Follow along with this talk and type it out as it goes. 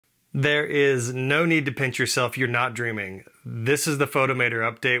There is no need to pinch yourself, you're not dreaming. This is the Photomator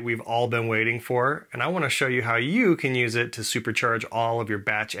update we've all been waiting for, and I want to show you how you can use it to supercharge all of your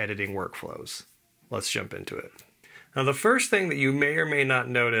batch editing workflows. Let's jump into it. Now the first thing that you may or may not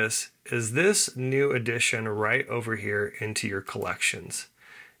notice is this new addition right over here into your collections.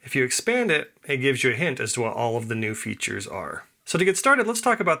 If you expand it, it gives you a hint as to what all of the new features are. So to get started, let's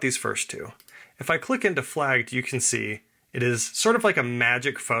talk about these first two. If I click into flagged, you can see it is sort of like a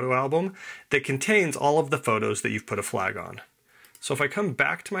magic photo album that contains all of the photos that you've put a flag on. So if I come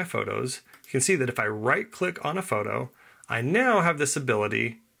back to my photos, you can see that if I right-click on a photo, I now have this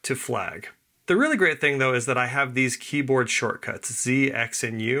ability to flag. The really great thing though is that I have these keyboard shortcuts, Z, X,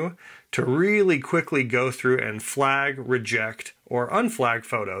 and U, to really quickly go through and flag, reject, or unflag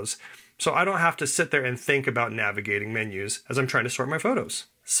photos. So I don't have to sit there and think about navigating menus as I'm trying to sort my photos.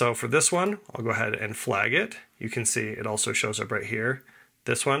 So for this one, I'll go ahead and flag it. You can see it also shows up right here.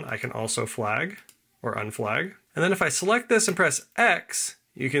 This one I can also flag or unflag. And then if I select this and press X,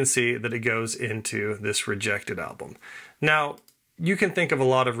 you can see that it goes into this rejected album. Now, you can think of a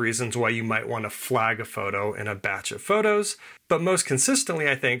lot of reasons why you might want to flag a photo in a batch of photos, but most consistently,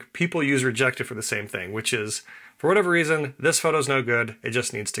 I think, people use rejected for the same thing, which is, for whatever reason, this photo's no good, it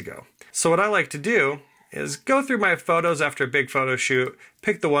just needs to go. So what I like to do is go through my photos after a big photo shoot,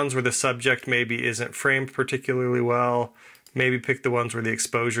 pick the ones where the subject maybe isn't framed particularly well, maybe pick the ones where the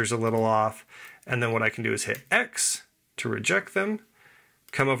exposure's a little off, and then what I can do is hit X to reject them,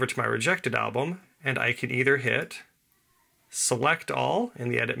 come over to my rejected album, and I can either hit Select All in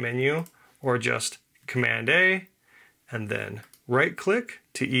the edit menu, or just Command A, and then right click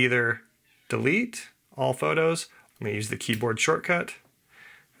to either delete all photos. I'm going to use the keyboard shortcut,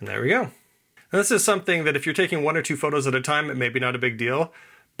 and there we go. Now, this is something that if you're taking one or two photos at a time, it may be not a big deal,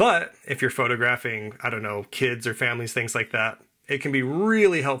 but if you're photographing, I don't know, kids or families, things like that, it can be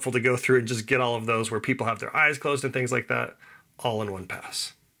really helpful to go through and just get all of those where people have their eyes closed and things like that, all in one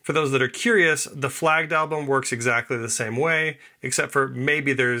pass. For those that are curious, the flagged album works exactly the same way, except for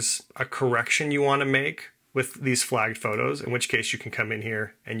maybe there's a correction you want to make with these flagged photos, in which case you can come in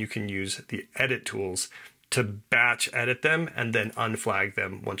here and you can use the edit tools to batch edit them and then unflag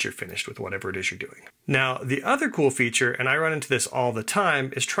them once you're finished with whatever it is you're doing. Now, the other cool feature, and I run into this all the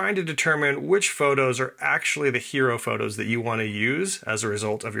time, is trying to determine which photos are actually the hero photos that you want to use as a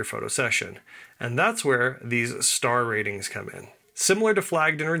result of your photo session. And that's where these star ratings come in. Similar to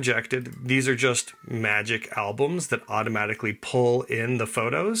flagged and rejected, these are just magic albums that automatically pull in the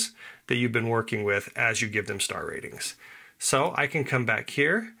photos that you've been working with as you give them star ratings. So I can come back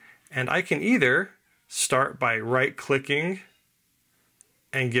here and I can either start by right-clicking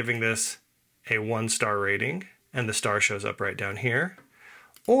and giving this a 1-star rating, and the star shows up right down here.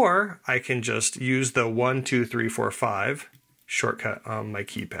 Or I can just use the 1, 2, 3, 4, 5 shortcut on my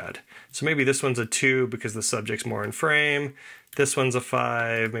keypad. So maybe this one's a 2 because the subject's more in frame. This one's a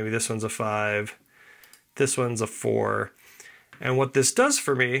 5, maybe this one's a 5. This one's a 4. And what this does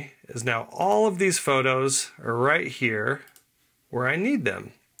for me is now all of these photos are right here where I need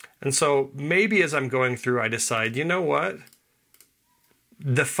them. And so maybe as I'm going through, I decide, you know what?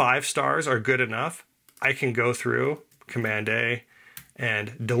 The 5 stars are good enough. I can go through Command A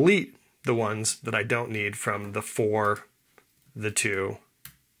and delete the ones that I don't need from the 4, the 2,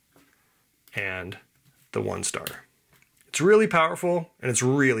 and the 1 star. It's really powerful and it's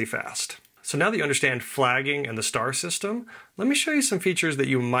really fast. So now that you understand flagging and the star system, let me show you some features that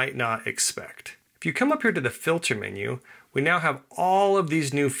you might not expect. If you come up here to the filter menu, we now have all of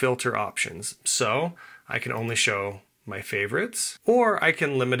these new filter options. So I can only show my favorites, or I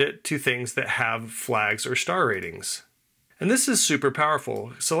can limit it to things that have flags or star ratings. And this is super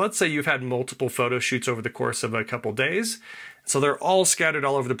powerful. So let's say you've had multiple photo shoots over the course of a couple days. So they're all scattered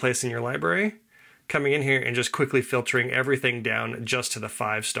all over the place in your library. Coming in here and just quickly filtering everything down just to the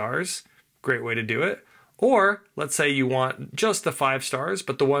 5 stars. Great way to do it. Or let's say you want just the 5 stars,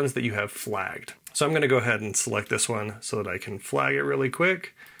 but the ones that you have flagged. So I'm going to go ahead and select this one so that I can flag it really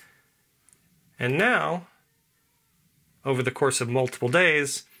quick. And now, over the course of multiple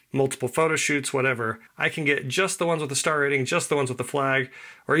days, multiple photo shoots, whatever, I can get just the ones with the star rating, just the ones with the flag,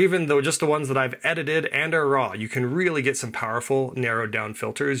 or even though just the ones that I've edited and are raw. You can really get some powerful narrowed down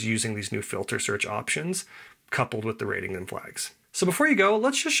filters using these new filter search options, coupled with the rating and flags. So before you go,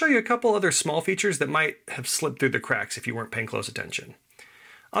 let's just show you a couple other small features that might have slipped through the cracks if you weren't paying close attention.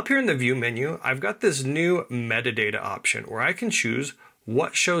 Up here in the View menu, I've got this new metadata option where I can choose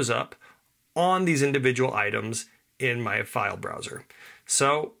what shows up on these individual items in my file browser.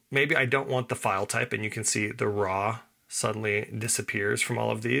 So maybe I don't want the file type, and you can see the raw suddenly disappears from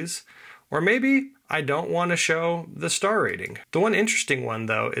all of these. Or maybe I don't want to show the star rating. The one interesting one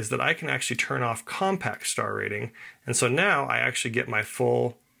though is that I can actually turn off compact star rating, and so now I actually get my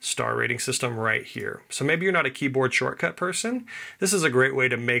full star rating system right here. So maybe you're not a keyboard shortcut person. This is a great way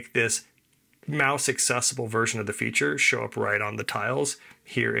to make this mouse accessible version of the feature show up right on the tiles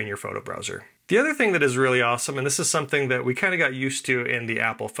here in your photo browser. The other thing that is really awesome, and this is something that we kind of got used to in the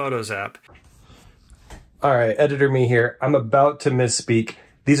Apple Photos app. All right, editor me here. I'm about to misspeak.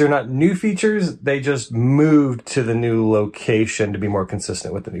 These are not new features, they just moved to the new location to be more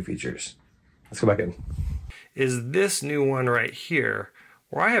consistent with the new features. Let's go back in. Is this new one right here,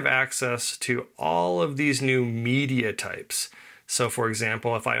 where I have access to all of these new media types. So for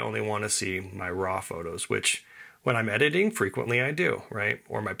example, if I only want to see my raw photos, which when I'm editing, frequently I do, right?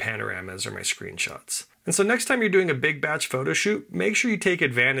 Or my panoramas or my screenshots. And so next time you're doing a big batch photo shoot, make sure you take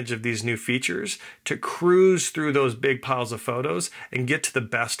advantage of these new features to cruise through those big piles of photos and get to the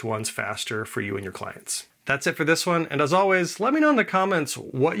best ones faster for you and your clients. That's it for this one, and as always, let me know in the comments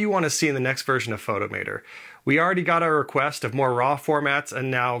what you want to see in the next version of Photomator. We already got our request of more raw formats and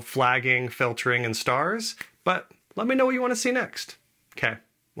now flagging, filtering, and stars, but let me know what you want to see next. Okay,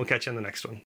 we'll catch you in the next one.